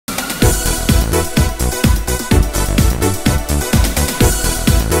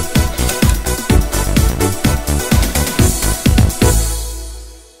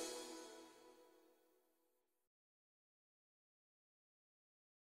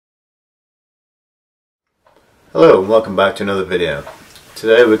Hello and welcome back to another video.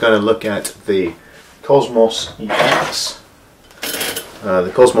 Today we're going to look at the Cosmos EX.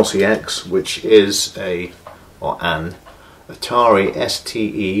 The Cosmos EX, which is an Atari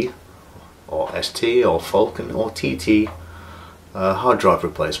STE or ST or Falcon or TT hard drive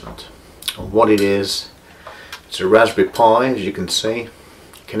replacement. And what it is, it's a Raspberry Pi, as you can see,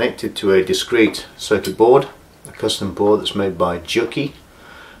 connected to a discrete circuit board, a custom board that's made by Juki,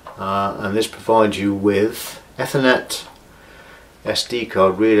 and this provides you with Ethernet, SD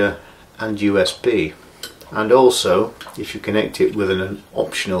card reader and USB, and also if you connect it with an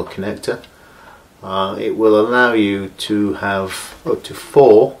optional connector, it will allow you to have up to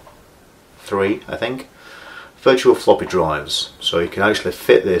three I think, virtual floppy drives. So you can actually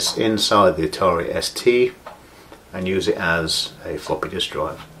fit this inside the Atari ST and use it as a floppy disk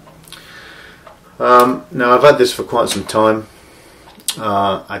drive. Now I've had this for quite some time.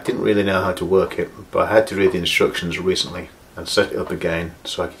 I didn't really know how to work it, but I had to read the instructions recently and set it up again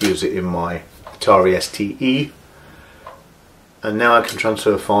so I could use it in my Atari STE, and now I can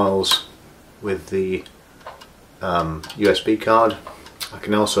transfer files with the USB card. I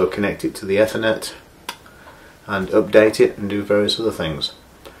can also connect it to the Ethernet and update it and do various other things.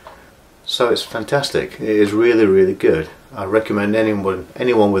 So it's fantastic. It is really good. I recommend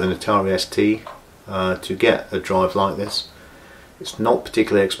anyone with an Atari ST to get a drive like this. It's not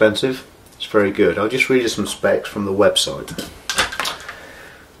particularly expensive, it's very good. I'll just read you some specs from the website.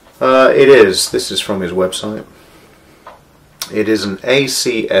 This is from his website. It is an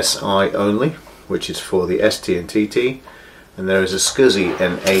ACSI only, which is for the ST and TT, and there is a SCSI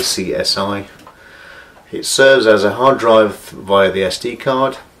and ACSI. It serves as a hard drive via the SD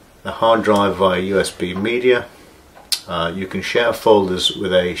card, a hard drive via USB media. You can share folders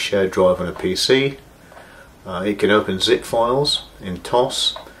with a shared drive on a PC. It can open zip files in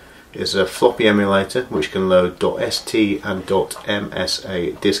TOS. It's a floppy emulator which can load .st and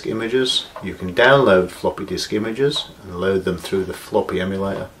 .msa disk images. You can download floppy disk images and load them through the floppy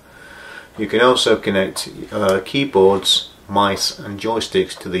emulator. You can also connect keyboards, mice and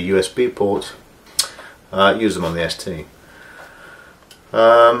joysticks to the USB port. Use them on the ST.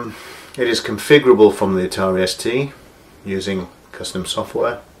 It is configurable from the Atari ST using custom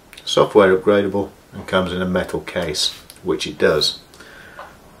software. Software upgradable, and comes in a metal case, which it does.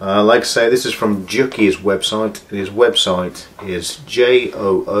 Like I say, this is from Juki's website, and his website is joo.kie.sk,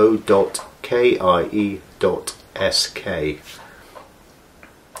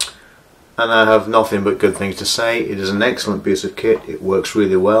 and I have nothing but good things to say. It is an excellent piece of kit. It works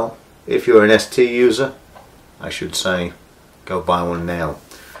really well. If you're an ST user, I should say go buy one now.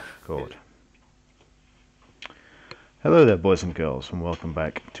 Good. Hello there boys and girls, and welcome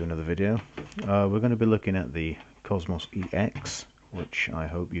back to another video. We're going to be looking at the Cosmos EX, which I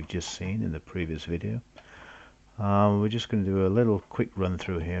hope you've just seen in the previous video. We're just going to do a little quick run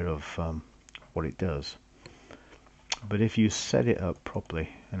through here of what it does. But if you set it up properly,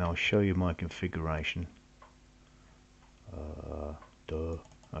 and I'll show you my configuration.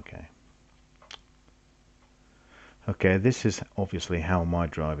 Okay, this is obviously how my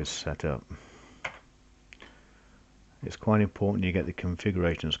drive is set up. It's quite important you get the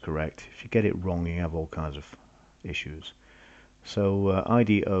configurations correct. If you get it wrong, you have all kinds of issues. So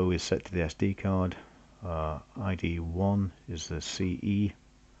ID0 is set to the SD card, ID1 is the CE,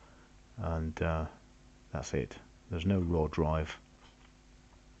 and that's it. There's no raw drive.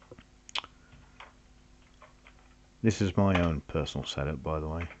 This is my own personal setup, by the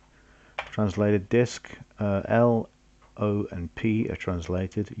way. Translated disk, L, O and P are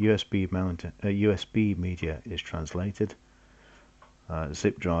translated. USB media is translated.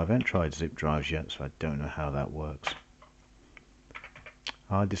 Zip drive, I haven't tried zip drives yet, so I don't know how that works.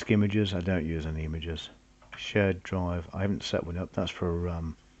 Hard disk images, I don't use any images. Shared drive, I haven't set one up. That's for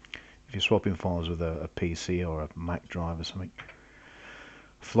if you're swapping files with a PC or a Mac drive or something.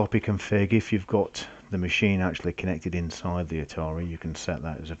 Floppy config, if you've got the machine actually connected inside the Atari, you can set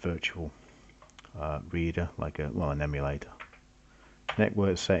that as a virtual reader, like an emulator.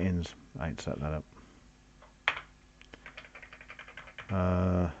 Network settings, I ain't set that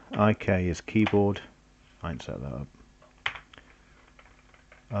up. IK is keyboard, I ain't set that up.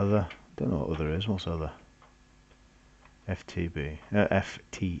 Other, don't know what other is. What's other? FTP.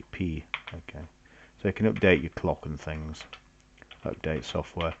 Okay, so you can update your clock and things. Update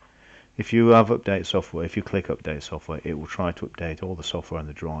software. If you have update software, if you click update software, it will try to update all the software on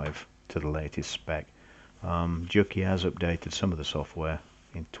the drive to the latest spec. Juki has updated some of the software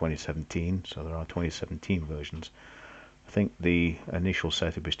in 2017, so there are 2017 versions. I think the initial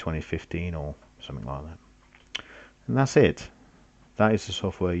setup is 2015 or something like that. And that's it. That is the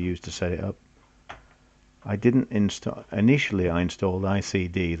software used to set it up. I didn't install, initially I installed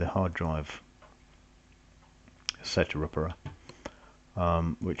ICD, the hard drive setter-upper,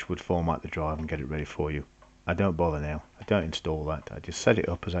 which would format the drive and get it ready for you. I don't bother now. I don't install that. I just set it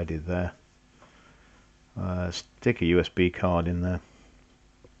up as I did there. Stick a USB card in there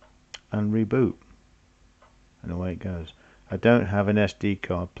and reboot, and away it goes. I don't have an SD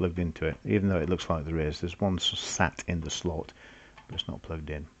card plugged into it, even though it looks like there is. There's one sat in the slot, but it's not plugged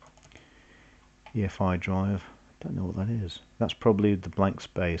in. EFI drive, don't know what that is. That's probably the blank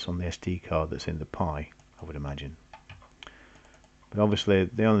space on the SD card that's in the Pi, I would imagine. But obviously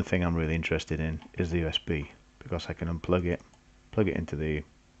the only thing I'm really interested in is the USB, because I can unplug it, plug it into the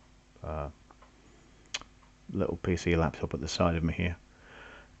little PC laptop at the side of me here,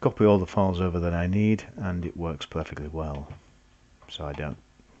 copy all the files over that I need, and it works perfectly well. So I don't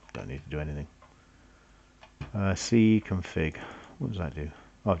need to do anything. C config, what does that do?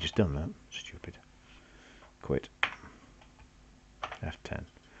 Oh, I've just done that. Stupid. Quit. F10.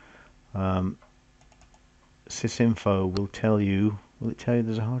 Sysinfo will tell you. Will it tell you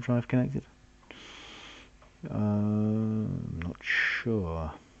there's a hard drive connected? Not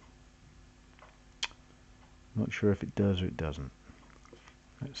sure. Not sure if it does or it doesn't.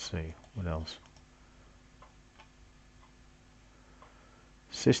 Let's see. What else?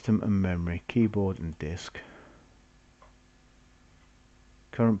 System and memory, keyboard and disk.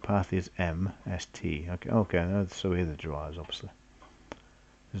 Current path is MST. Okay, so here are the drives, obviously.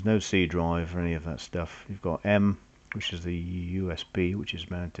 There's no C drive or any of that stuff. You've got M, which is the USB, which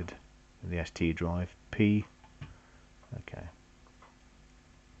is mounted in the ST drive. P. Okay.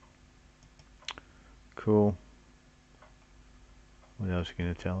 Cool. What else are you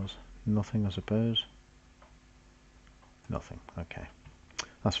going to tell us? Nothing, I suppose. Nothing. Okay.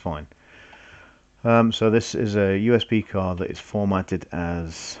 That's fine. So this is a USB card that is formatted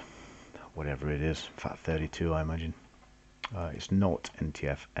as whatever it is, FAT32 I imagine. It's not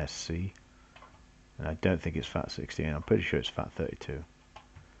NTFSC, and I don't think it's FAT16. I'm pretty sure it's FAT32,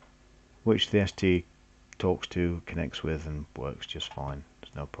 which the ST talks to, connects with, and works just fine.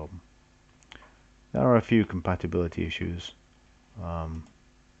 There's no problem. There are a few compatibility issues. Shinobi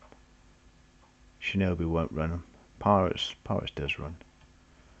won't run them. Pirates does run.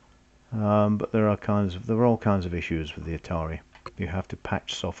 But there are all kinds of issues with the Atari. You have to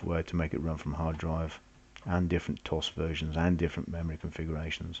patch software to make it run from hard drive, and different TOS versions and different memory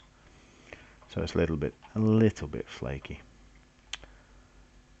configurations. So it's a little bit flaky.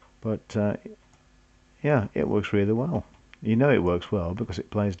 But yeah, it works really well. You know it works well because it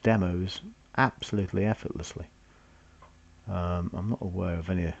plays demos absolutely effortlessly. I'm not aware of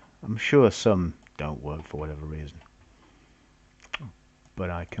any. I'm sure some don't work for whatever reason, but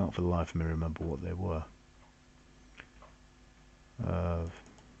I can't for the life of me remember what they were.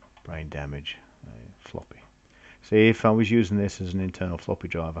 Brain damage, floppy. See, if I was using this as an internal floppy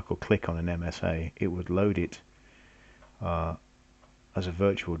drive, I could click on an MSA, it would load it as a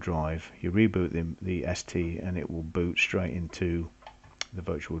virtual drive. You reboot the ST and it will boot straight into the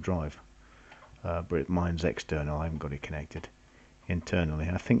virtual drive. But mine's external, I haven't got it connected internally.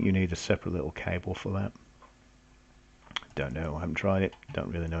 I think you need a separate little cable for that. Don't know, I haven't tried it,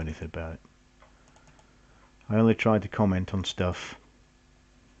 don't really know anything about it. I only tried to comment on stuff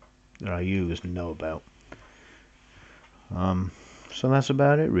that I use and know about. So that's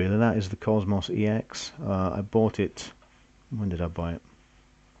about it really. That is the Cosmos EX. I bought it, when did I buy it?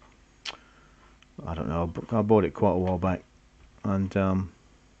 I don't know, I bought it quite a while back, and volume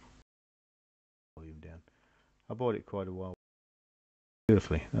down. I bought it quite a while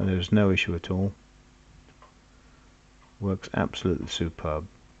beautifully, and there's no issue at all. Works absolutely superb.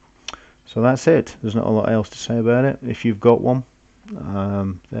 So that's it. There's not a lot else to say about it. If you've got one,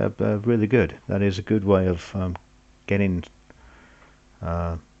 they're really good. That is a good way of getting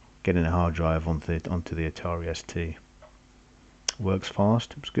a hard drive onto the Atari ST. Works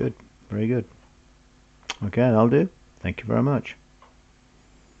fast. It's good. Very good. Okay, that'll do. Thank you very much.